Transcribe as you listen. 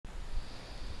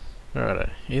Alright,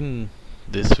 in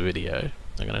this video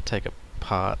I'm going to take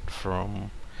apart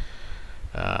from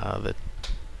the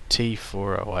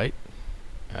T408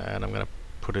 and I'm going to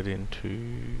put it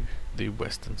into the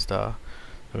Westernstar.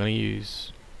 I'm going to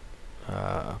use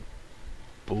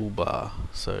bull bar,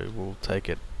 so we'll take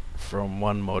it from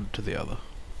one mod to the other.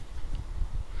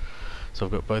 So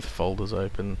I've got both folders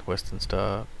open,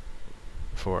 Westernstar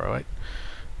 408.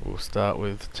 We'll start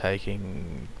with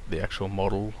taking the actual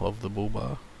model of the bull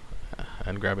bar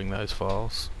and grabbing those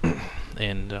files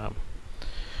and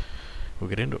we'll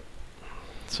get into it.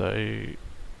 So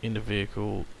into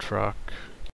vehicle, truck,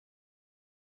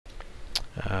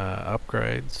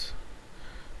 upgrades.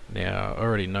 Now I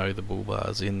already know the bull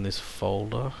bar's in this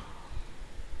folder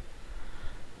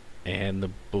and the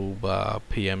bull bar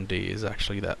PMD is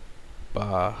actually that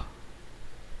bar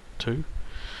 2.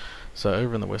 So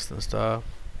over in the Westernstar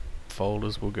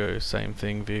folders we'll go same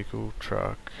thing, vehicle,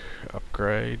 truck,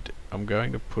 upgrade. I'm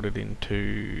going to put it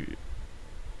into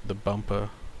the bumper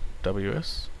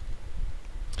WS,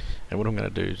 and what I'm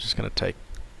going to do is just going to take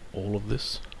all of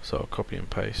this, so I'll copy and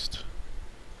paste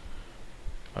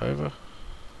over.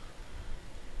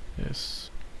 Yes.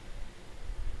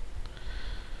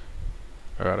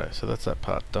 Alright, so that's that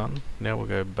part done. Now we'll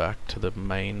go back to the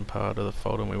main part of the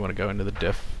folder and we want to go into the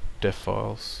def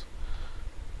files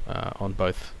on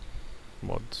both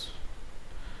mods.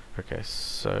 Okay,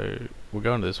 so we'll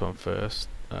go into this one first.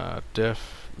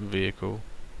 Def, vehicle,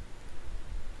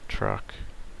 truck,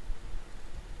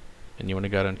 and you want to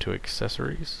go down to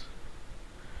accessories.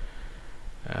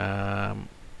 Now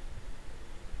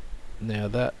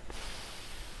that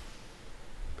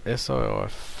SII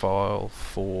file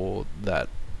for that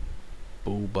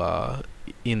bull bar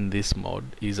in this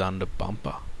mod is under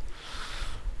bumper.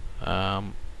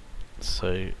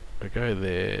 So I go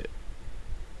there,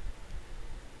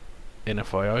 and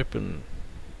if I open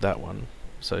that one,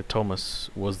 so Thomas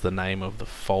was the name of the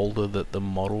folder that the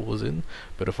model was in,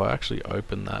 but if I actually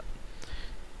open that,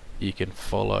 you can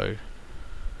follow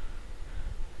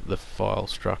the file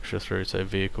structure through. So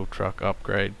vehicle, truck,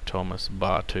 upgrade, Thomas,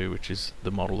 bar 2, which is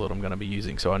the model that I'm going to be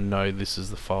using. So I know this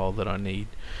is the file that I need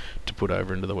to put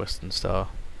over into the Westernstar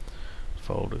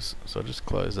folders. So I'll just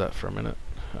close that for a minute.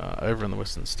 Over in the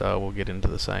Westernstar we'll get into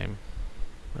the same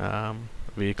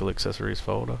vehicle accessories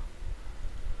folder.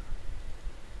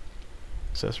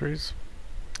 Accessories,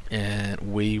 and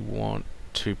we want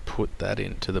to put that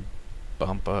into the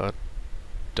bumper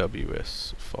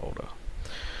WS folder.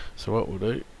 So what we'll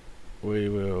do, we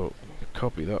will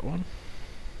copy that one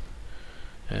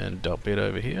and dump it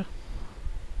over here.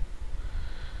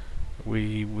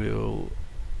 We will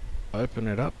open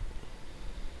it up.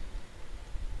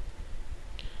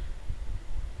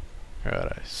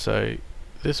 Alright, so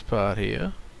this part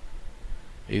here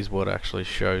is what actually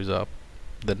shows up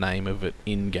the name of it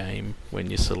in game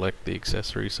when you select the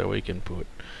accessory, so we can put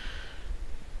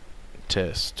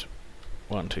test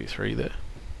 123 there.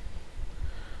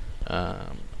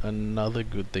 Another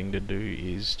good thing to do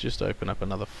is just open up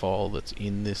another file that's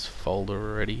in this folder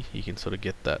already. You can sort of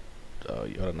get that, I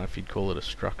don't know if you'd call it a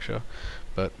structure,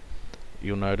 but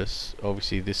you'll notice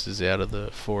obviously this is out of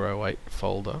the 408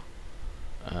 folder,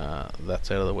 that's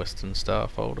out of the Westernstar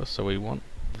folder, so we want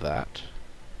that.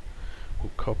 We'll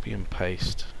copy and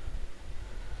paste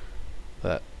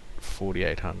that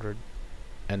 4800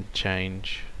 and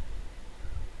change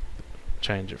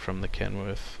it from the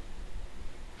Kenworth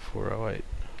 408.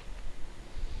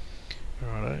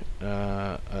 Alright,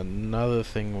 another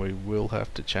thing we will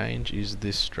have to change is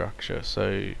this structure.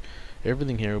 So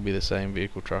everything here will be the same,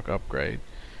 vehicle, truck, upgrade,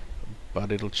 but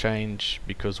it'll change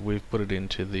because we've put it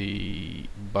into the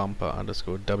bumper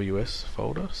underscore WS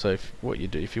folder. So if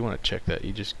you want to check that,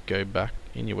 you just go back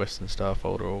in your Westernstar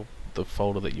folder or the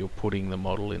folder that you're putting the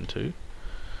model into,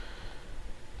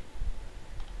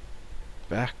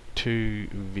 back to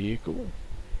vehicle.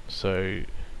 So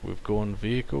we've gone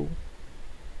vehicle,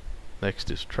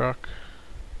 next is truck,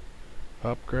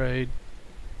 upgrade.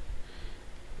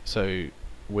 So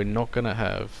we're not going to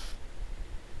have,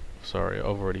 sorry, I've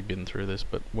already been through this,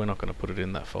 but we're not going to put it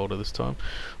in that folder this time.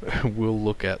 We'll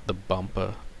look at the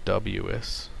bumper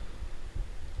WS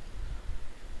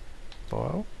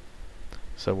file.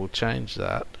 So we'll change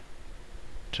that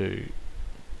to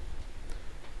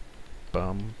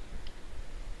bumper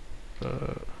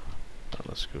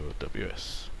underscore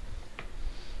WS,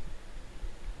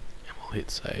 and we'll hit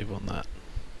save on that.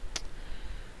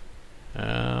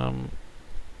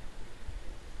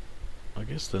 I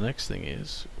guess the next thing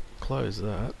is close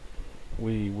that.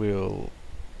 We will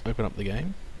open up the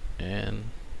game and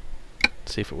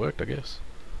see if it worked, I guess.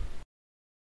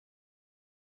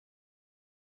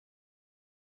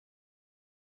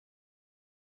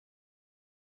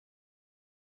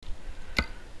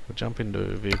 we'll jump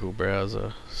into vehicle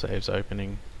browser, saves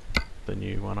opening the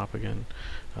new one up again,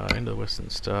 into the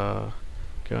Westernstar,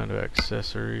 go into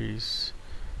accessories,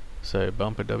 so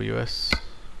bumper WS,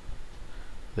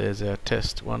 there's our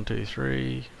test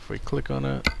 123. If we click on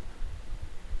it,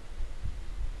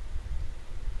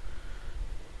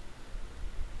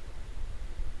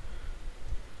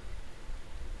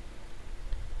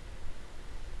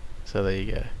 so there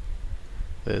you go,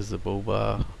 there's the bull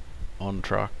bar on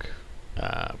truck.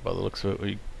 By the looks of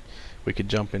it, we could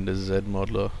jump into Z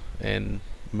Modeler and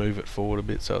move it forward a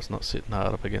bit so it's not sitting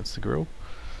hard up against the grill.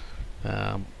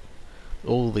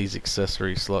 All these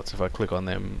accessory slots, if I click on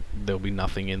them, there'll be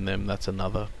nothing in them. That's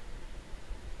another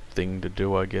thing to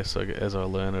do, I guess. As I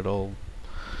learn it, I'll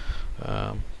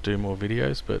do more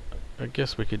videos, but I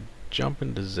guess we could jump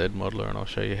into Z Modeler and I'll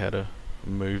show you how to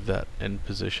move that and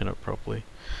position it properly.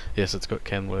 Yes, it's got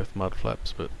Kenworth mud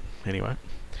flaps, but anyway.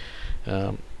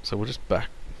 So we'll just back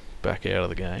out of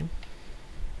the game.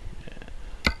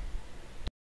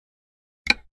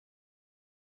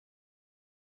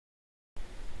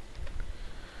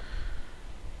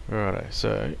 Righto,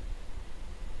 so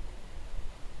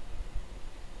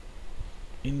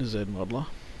into Z Modeler,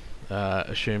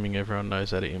 assuming everyone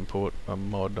knows how to import a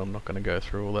mod, I'm not going to go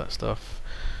through all that stuff.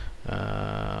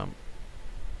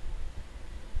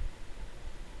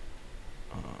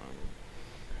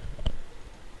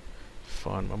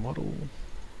 Find my model,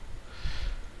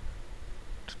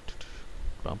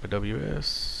 bumper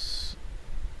WS,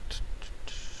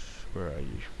 where are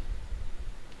you?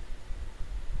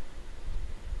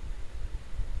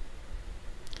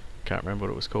 Can't remember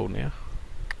what it was called now.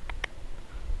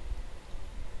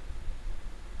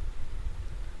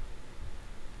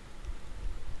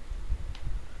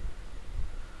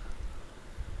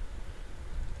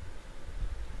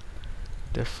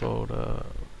 Def folder,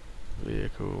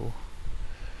 vehicle,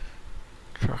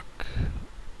 truck.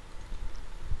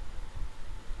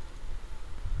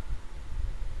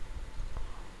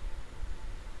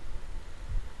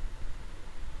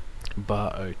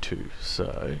 Bar 02,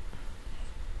 so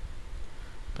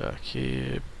back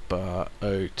here, bar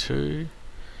 02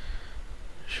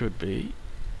 should be,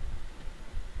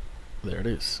 there it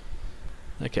is.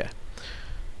 Okay,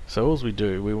 so all we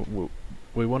do,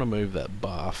 we want to move that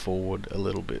bar forward a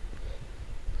little bit,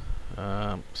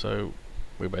 so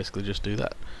we basically just do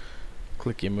that.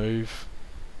 Click your move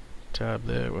tab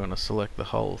there, we're going to select the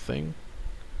whole thing.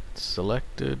 It's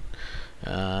selected.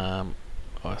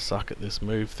 I suck at this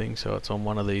move thing, so it's on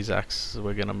one of these axes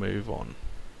we're going to move on.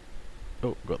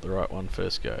 Oh, got the right one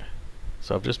first go.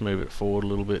 So I've just moved it forward a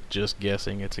little bit, just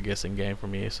guessing. It's a guessing game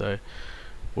from here, so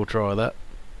we'll try that.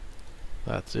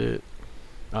 That's it.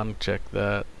 Uncheck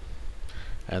that,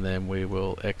 and then we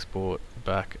will export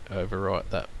back, overwrite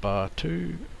that bar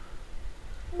 2.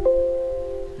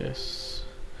 Yes.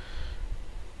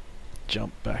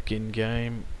 Jump back in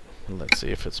game. Let's see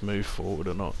if it's moved forward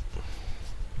or not.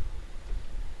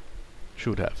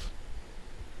 Should have.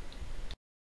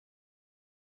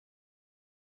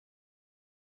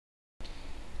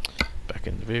 Back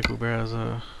in the vehicle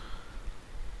browser.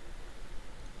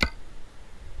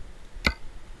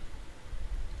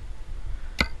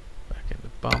 Back in the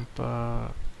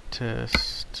bumper.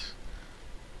 Test.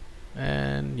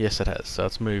 And yes, it has. So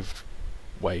it's moved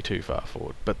way too far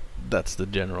forward. But that's the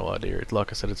general idea. It's,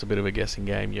 like I said, it's a bit of a guessing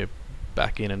game. You're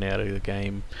back in and out of the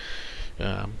game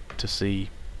to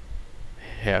see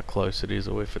how close it is,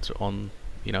 or if it's on,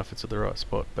 you know, if it's at the right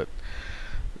spot. But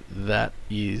that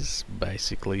is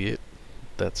basically it.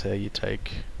 That's how you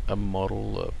take a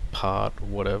model, a part,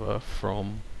 whatever,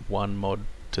 from one mod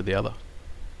to the other.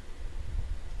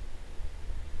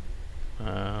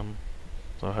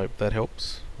 So I hope that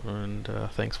helps, and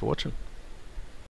thanks for watching.